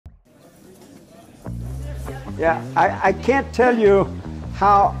Yeah, I can't tell you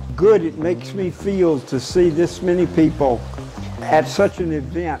how good it makes me feel to see this many people at such an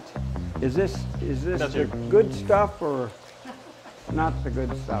event. Is this the good stuff or not the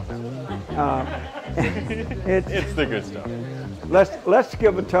good stuff? It's the good stuff. Let's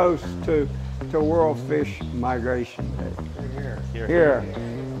give a toast to World Fish Migration Day. Here.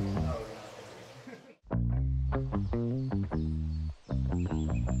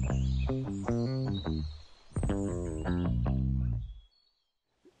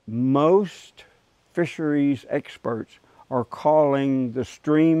 Most fisheries experts are calling the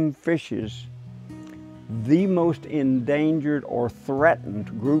stream fishes the most endangered or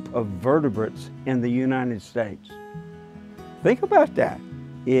threatened group of vertebrates in the United States. Think about that.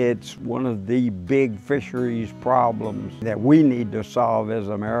 It's one of the big fisheries problems that we need to solve as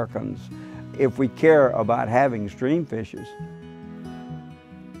Americans if we care about having stream fishes.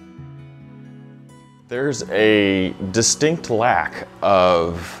 There's a distinct lack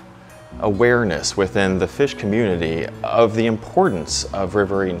of awareness within the fish community of the importance of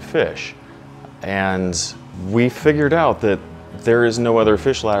riverine fish. And we figured out that there is no other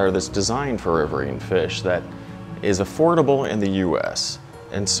fish ladder that's designed for riverine fish that is affordable in the US.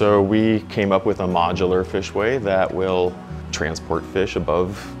 And so we came up with a modular fishway that will transport fish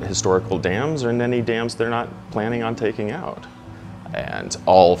above historical dams or in any dams they're not planning on taking out. And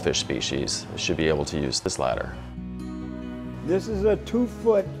all fish species should be able to use this ladder. This is a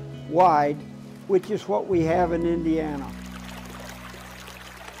 2-foot wide, which is what we have in Indiana.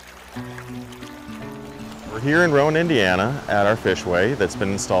 We're here in Rowan, Indiana at our fishway that's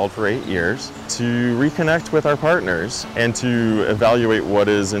been installed for 8 years to reconnect with our partners and to evaluate what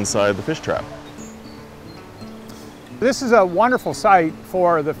is inside the fish trap. This is a wonderful site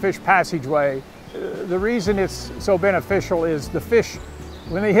for the fish passageway. The reason it's so beneficial is the fish,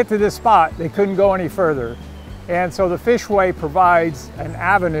 when they hit to this spot, they couldn't go any further. And so the fishway provides an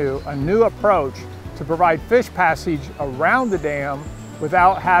avenue, a new approach to provide fish passage around the dam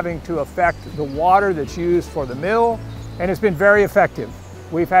without having to affect the water that's used for the mill, and it's been very effective.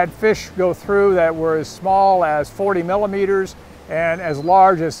 We've had fish go through that were as small as 40 millimeters and as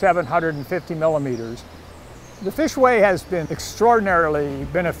large as 750 millimeters. The fishway has been extraordinarily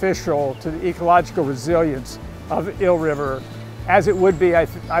beneficial to the ecological resilience of Eel River, as it would be, I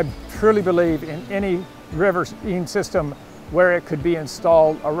truly believe, in any riverine system where it could be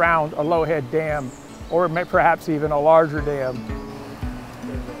installed around a low-head dam or perhaps even a larger dam.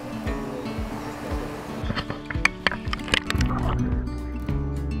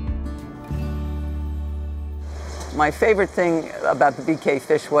 My favorite thing about the BK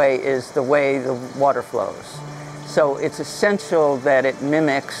Fishway is the way the water flows. So it's essential that it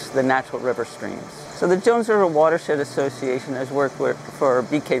mimics the natural river streams. So the Jones River Watershed Association has worked for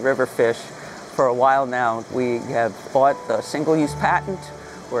BK-Riverfish for a while now. We have bought the single-use patent.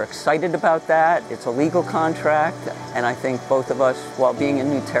 We're excited about that. It's a legal contract, and I think both of us, while being in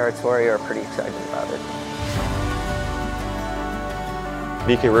new territory, are pretty excited about it.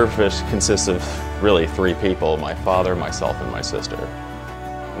 BK-Riverfish consists of really 3 people: my father, myself, and my sister.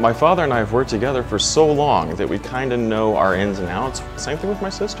 My father and I have worked together for so long that we kind of know our ins and outs. Same thing with my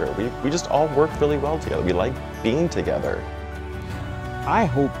sister. We just all work really well together. We like being together. I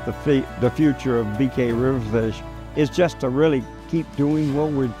hope the future of BK-Riverfish is just to really keep doing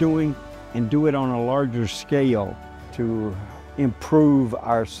what we're doing and do it on a larger scale to improve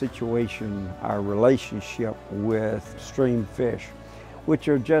our situation, our relationship with stream fish, which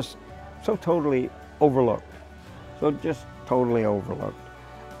are just so totally overlooked. So just totally overlooked.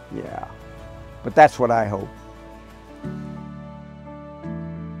 Yeah, but that's what I hope.